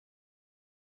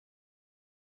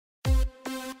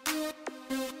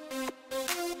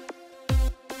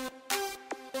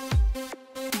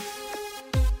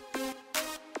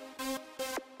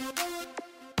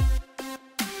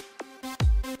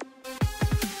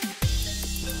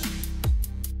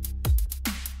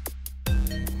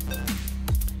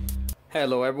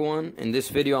Hello everyone, in this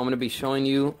video I'm going to be showing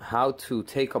you how to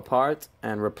take apart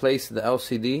and replace the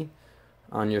LCD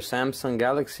on your Samsung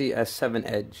Galaxy S7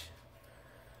 Edge.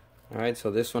 Alright, so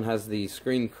this one has the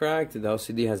screen cracked, the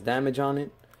LCD has damage on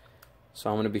it. So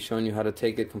I'm going to be showing you how to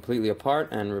take it completely apart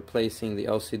and replacing the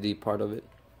LCD part of it.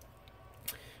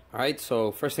 Alright,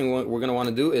 so first thing we're going to want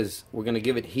to do is we're going to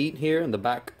give it heat here in the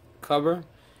back cover.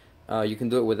 You can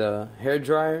do it with a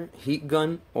hairdryer, heat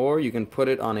gun, or you can put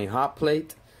it on a hot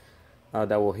plate.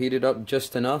 That will heat it up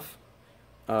just enough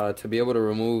to be able to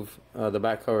remove the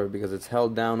back cover because it's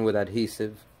held down with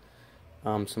adhesive,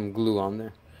 some glue on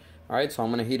there. Alright, so I'm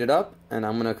going to heat it up and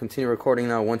I'm going to continue recording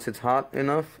now once it's hot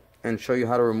enough and show you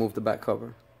how to remove the back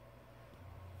cover.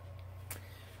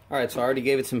 Alright, so I already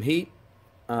gave it some heat.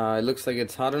 It looks like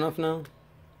it's hot enough now.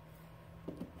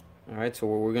 Alright, so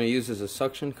what we're going to use is a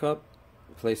suction cup.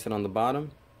 Place it on the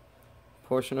bottom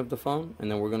portion of the phone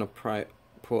and then we're going to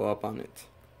pull up on it.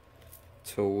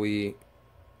 Till it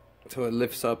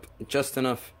lifts up just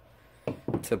enough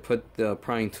to put the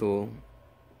prying tool.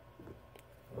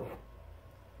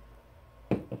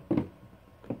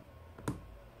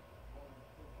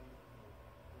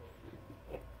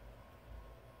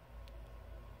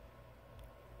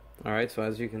 Alright, so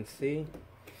as you can see,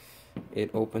 it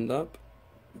opened up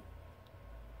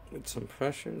with some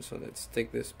pressure. So let's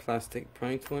stick this plastic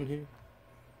prying tool in here.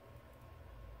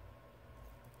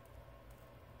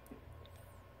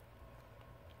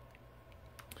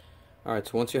 Alright,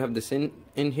 so once you have this in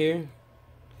here,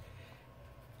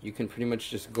 you can pretty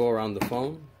much just go around the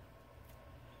phone,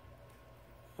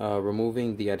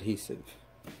 removing the adhesive.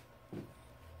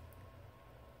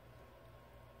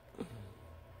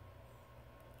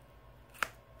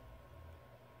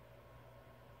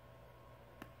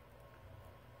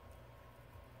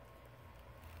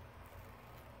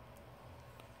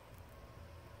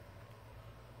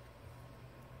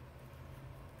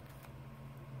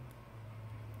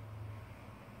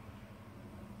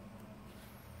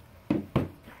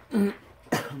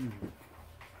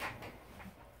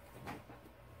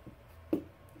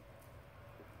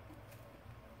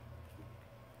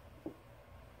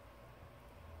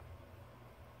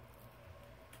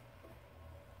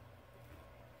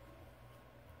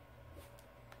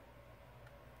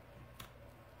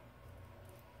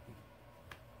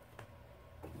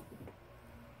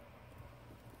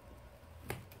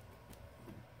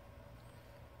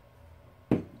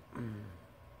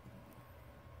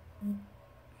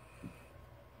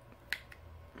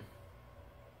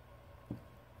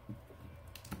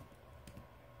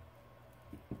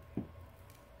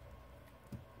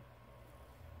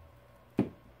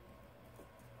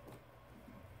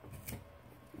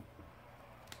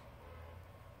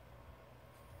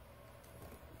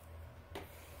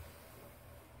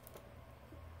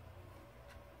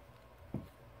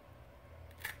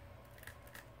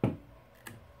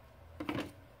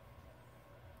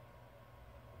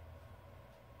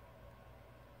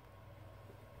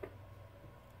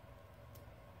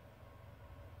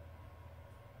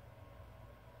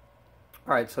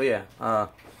 Alright, so yeah,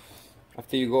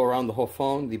 after you go around the whole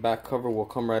phone, the back cover will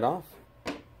come right off.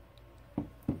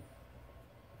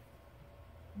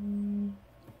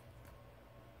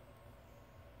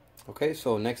 Okay,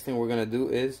 so next thing we're going to do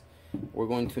is we're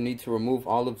going to need to remove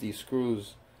all of these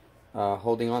screws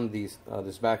holding on this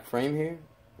back frame here.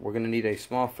 We're going to need a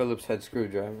small Phillips head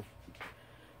screwdriver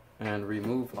and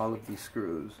remove all of these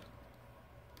screws.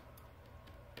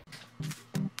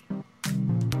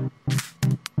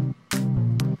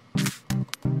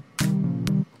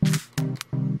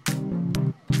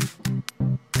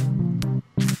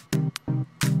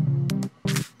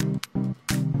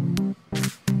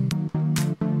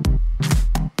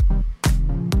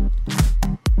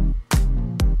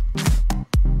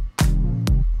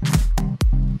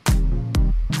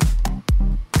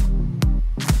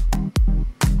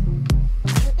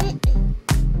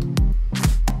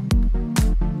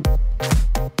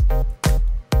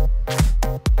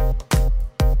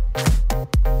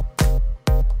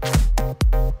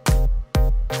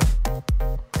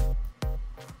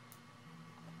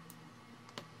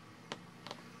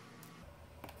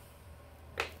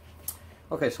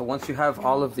 Okay, so once you have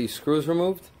all of these screws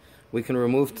removed, we can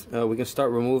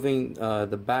start removing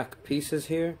the back pieces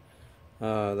here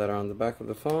that are on the back of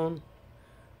the phone.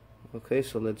 Okay,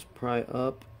 so let's pry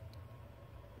up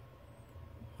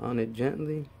on it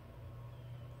gently.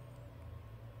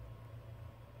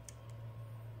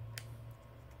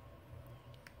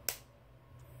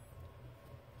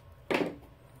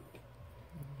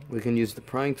 We can use the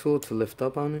prying tool to lift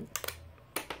up on it.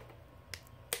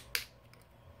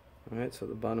 Alright, so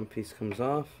the bottom piece comes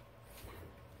off.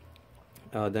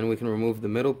 Then we can remove the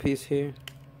middle piece here.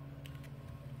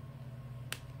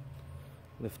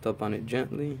 Lift up on it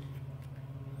gently.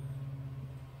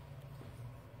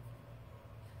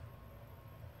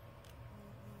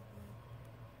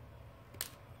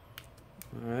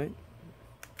 Alright.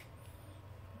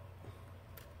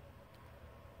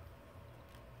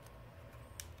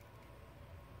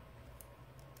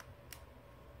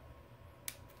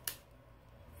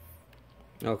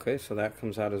 Okay, so that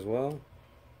comes out as well.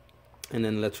 And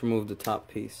then let's remove the top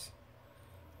piece.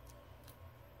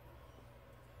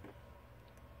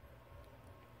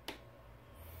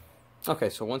 Okay,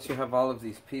 so once you have all of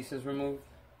these pieces removed,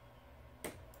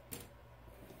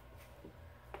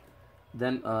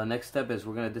 then next step is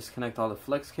we're going to disconnect all the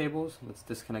flex cables. Let's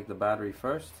disconnect the battery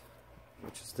first,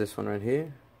 which is this one right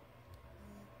here.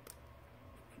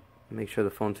 Make sure the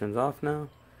phone turns off now.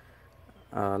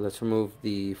 Let's remove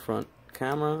the front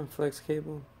camera flex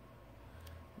cable.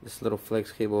 This little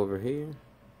flex cable over here,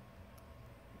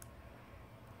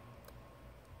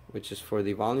 which is for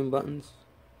the volume buttons.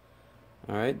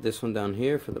 Alright, this one down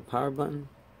here for the power button.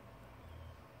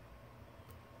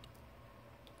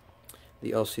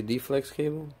 The LCD flex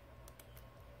cable.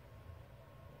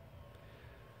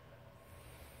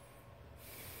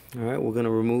 Alright, we're going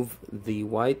to remove the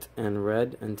white and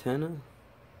red antenna.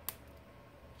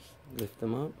 Lift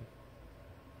them up.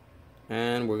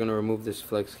 And we're going to remove this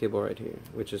flex cable right here,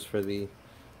 which is for the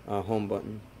home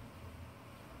button.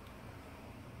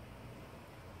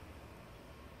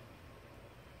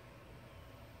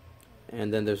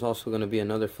 And then there's also going to be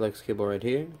another flex cable right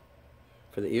here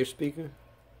for the ear speaker.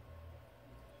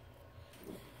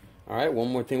 Alright, one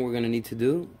more thing we're going to need to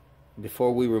do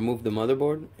before we remove the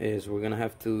motherboard is we're going to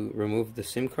have to remove the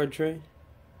SIM card tray.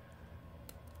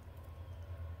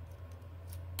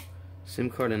 SIM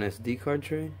card and SD card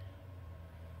tray.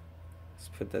 Let's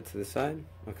put that to the side.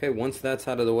 Okay, once that's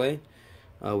out of the way,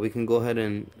 we can go ahead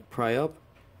and pry up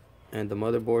and the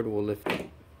motherboard will lift up.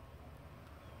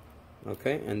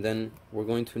 Okay, and then we're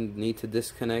going to need to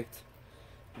disconnect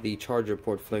the charger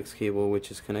port flex cable, which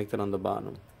is connected on the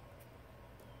bottom.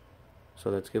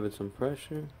 So let's give it some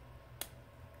pressure.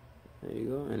 There you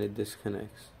go, and it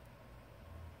disconnects.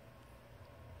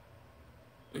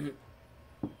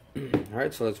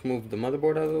 Alright, so let's move the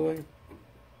motherboard out of the way.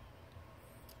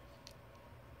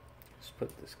 Let's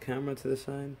put this camera to the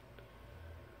side.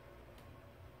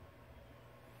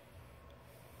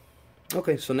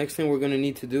 Okay, so next thing we're going to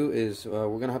need to do is we're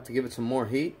going to have to give it some more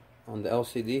heat on the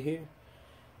LCD here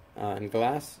and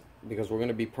glass, because we're going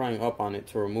to be prying up on it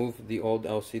to remove the old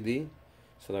LCD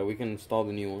so that we can install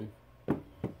the new one.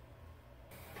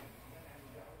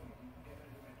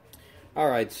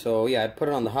 Alright, so yeah, I put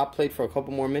it on the hot plate for a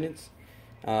couple more minutes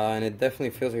and it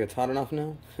definitely feels like it's hot enough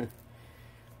now.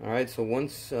 Alright, so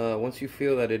once you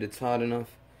feel that it's hot enough,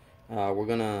 we're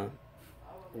gonna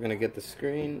get the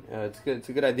screen. It's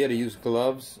a good idea to use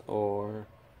gloves or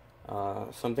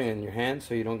something in your hand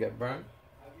so you don't get burnt.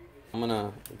 I'm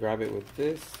gonna grab it with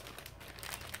this.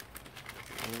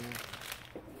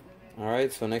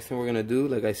 Alright, so next thing we're gonna do,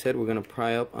 like I said, we're gonna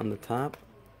pry up on the top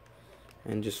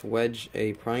and just wedge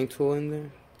a prying tool in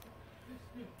there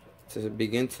to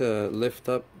begin to lift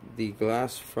up the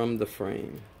glass from the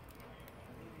frame.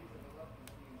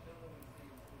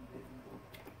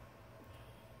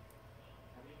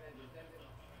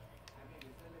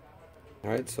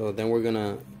 Alright, so then we're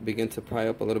gonna begin to pry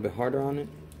up a little bit harder on it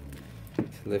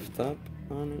to lift up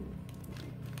on it.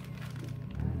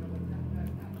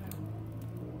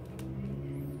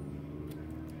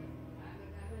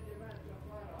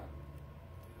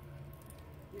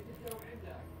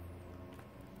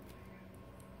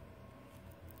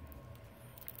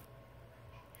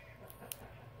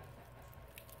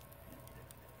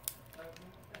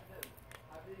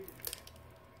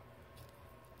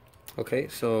 Okay,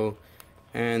 so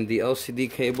and the LCD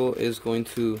cable is going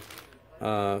to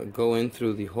go in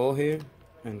through the hole here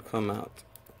and come out.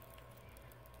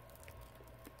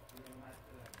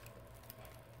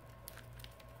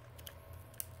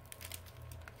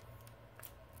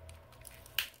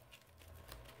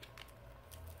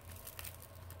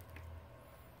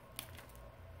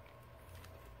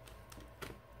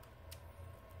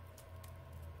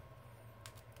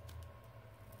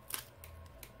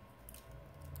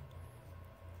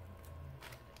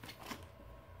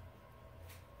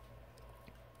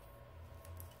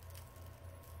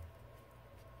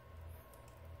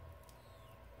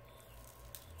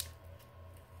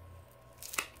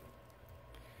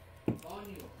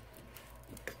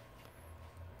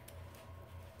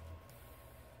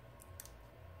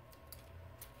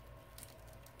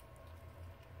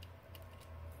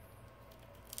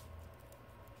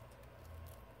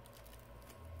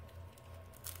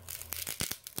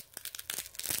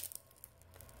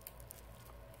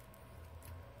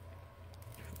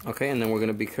 Okay, and then we're going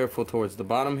to be careful towards the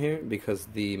bottom here because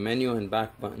the menu and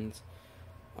back buttons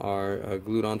are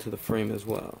glued onto the frame as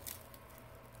well.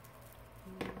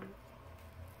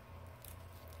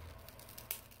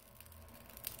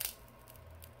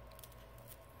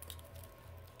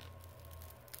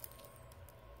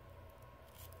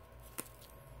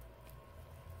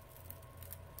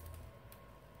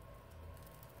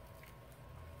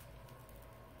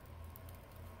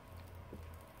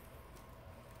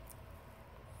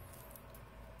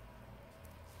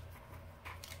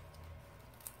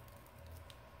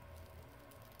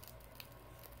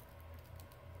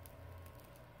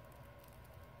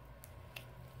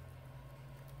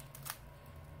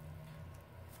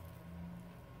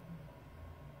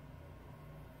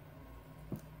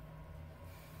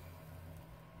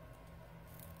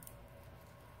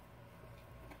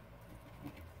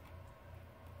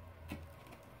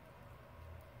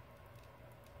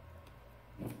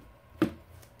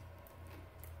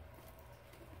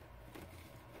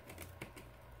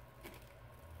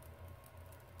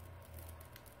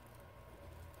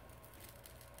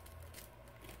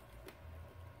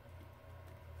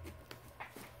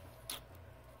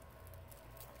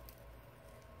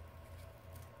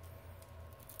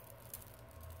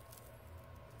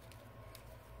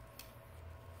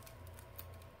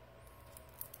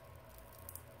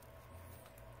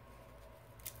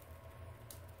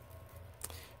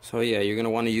 So yeah, you're going to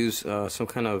want to use some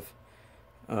kind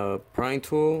of prying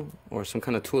tool or some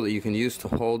kind of tool that you can use to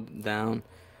hold down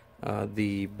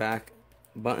the back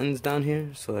buttons down here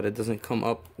so that it doesn't come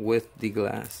up with the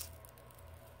glass.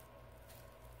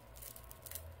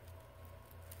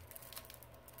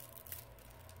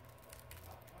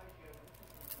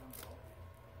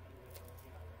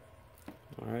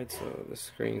 Alright, so the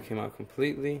screen came out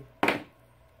completely.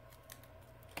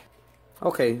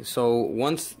 Okay, so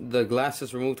once the glass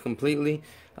is removed completely,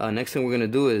 next thing we're going to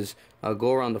do is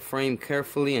go around the frame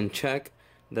carefully and check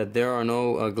that there are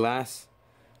no glass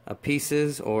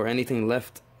pieces or anything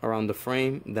left around the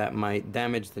frame that might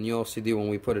damage the new LCD when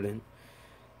we put it in.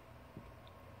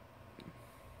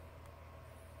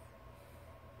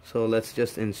 So let's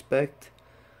just inspect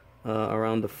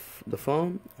around the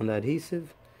foam on the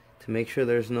adhesive to make sure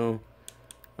there's no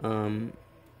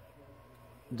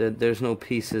there's no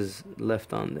pieces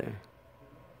left on there.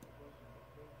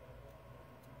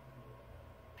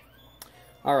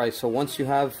 Alright, so once you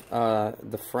have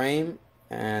the frame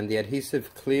and the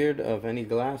adhesive cleared of any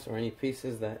glass or any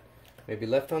pieces that may be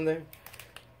left on there,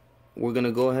 we're going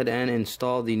to go ahead and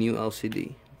install the new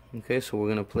LCD. Okay, so we're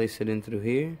going to place it in through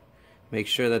here. Make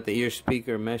sure that the ear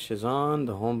speaker mesh is on,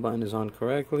 the home button is on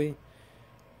correctly.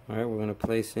 Alright, we're going to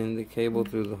place in the cable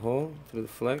through the hole, through the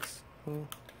flex hole.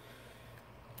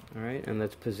 Alright, and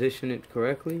let's position it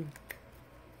correctly.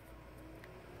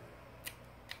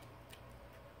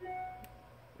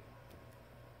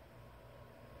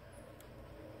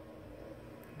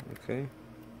 Okay.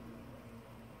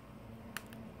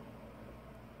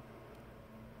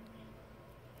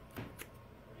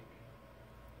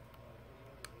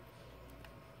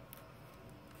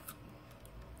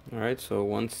 Alright, so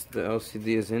once the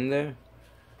LCD is in there,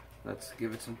 let's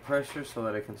give it some pressure so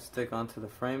that it can stick onto the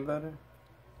frame better.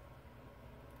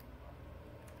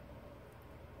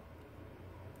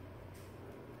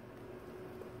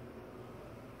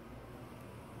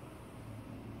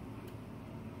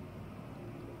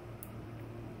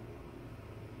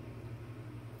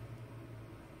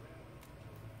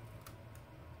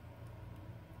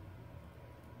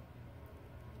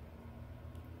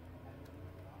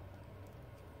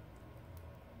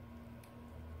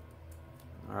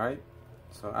 Alright,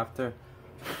 so after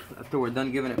we're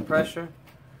done giving it pressure,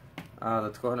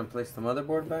 let's go ahead and place the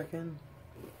motherboard back in.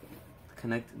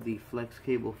 Connect the flex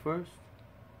cable first.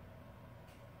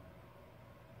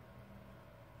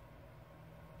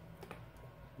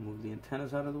 Move the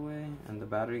antennas out of the way and the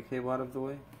battery cable out of the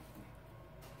way.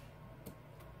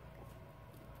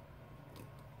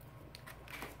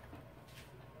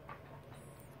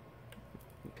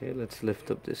 Okay, let's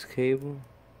lift up this cable.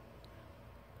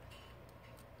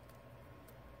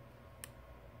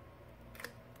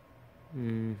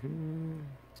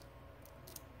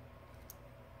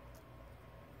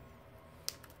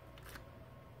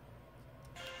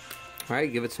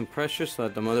 Alright, give it some pressure so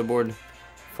that the motherboard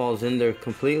falls in there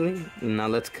completely. And now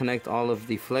let's connect all of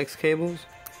the flex cables.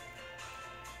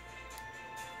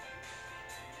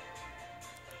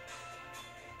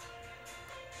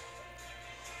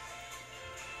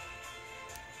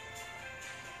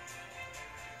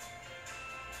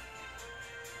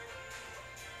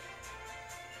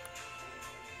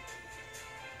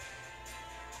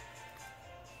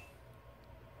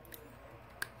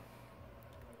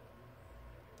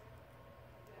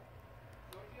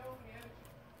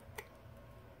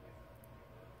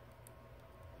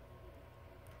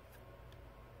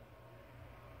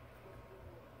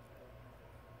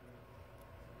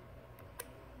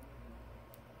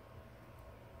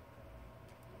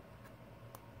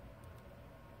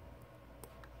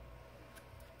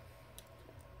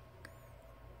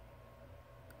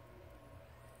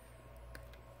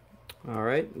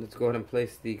 Alright, let's go ahead and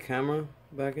place the camera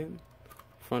back in,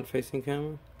 front facing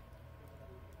camera.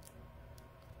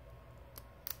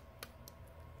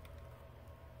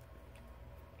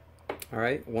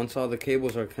 Alright, once all the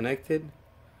cables are connected,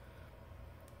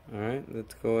 alright,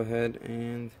 let's go ahead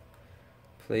and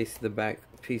place the back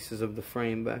pieces of the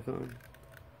frame back on.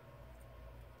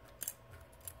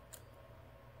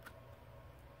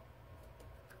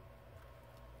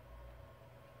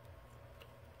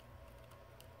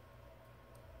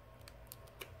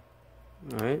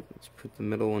 Alright, let's put the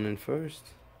middle one in first.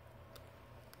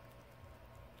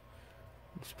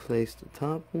 Let's place the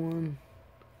top one.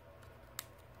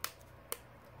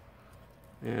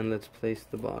 And let's place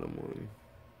the bottom one.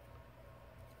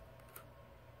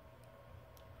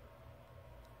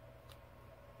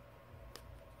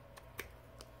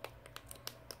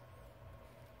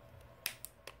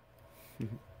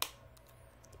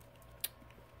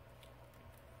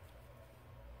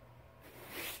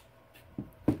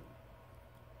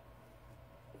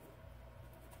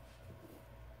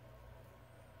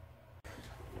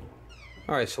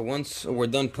 Alright, so once we're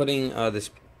done putting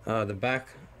the back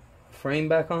frame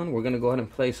back on, we're going to go ahead and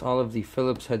place all of the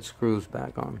Phillips head screws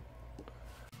back on.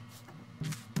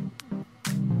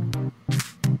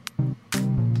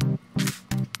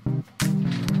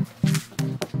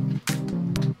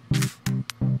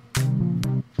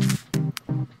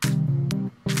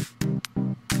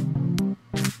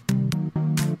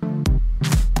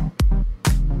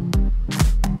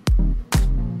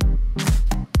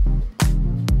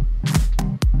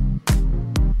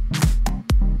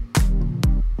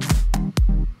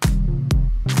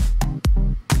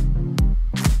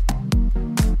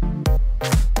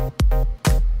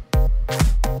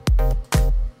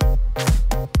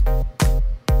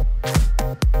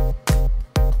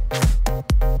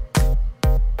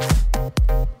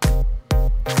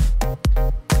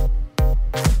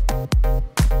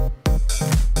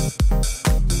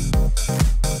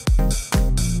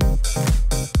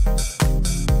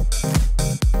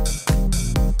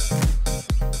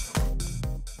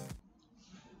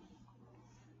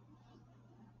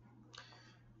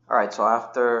 Alright, so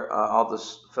after all the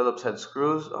Phillips head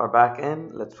screws are back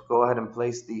in, let's go ahead and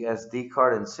place the SD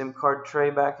card and SIM card tray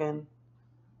back in.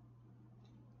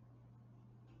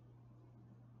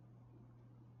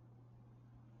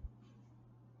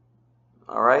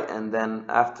 Alright, and then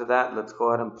after that, let's go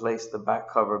ahead and place the back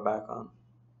cover back on.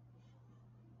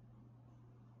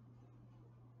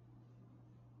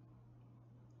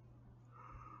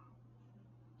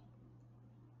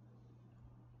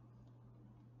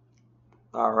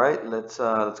 Alright, let's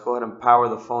go ahead and power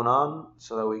the phone on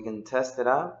so that we can test it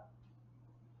out.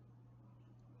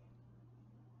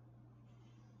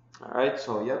 Alright,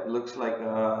 so yep, looks like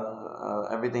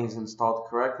everything's installed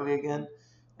correctly again,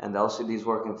 and the LCD is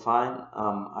working fine.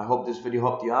 I hope this video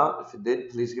helped you out. If it did,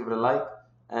 please give it a like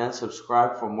and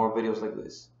subscribe for more videos like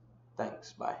this.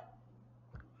 Thanks, bye.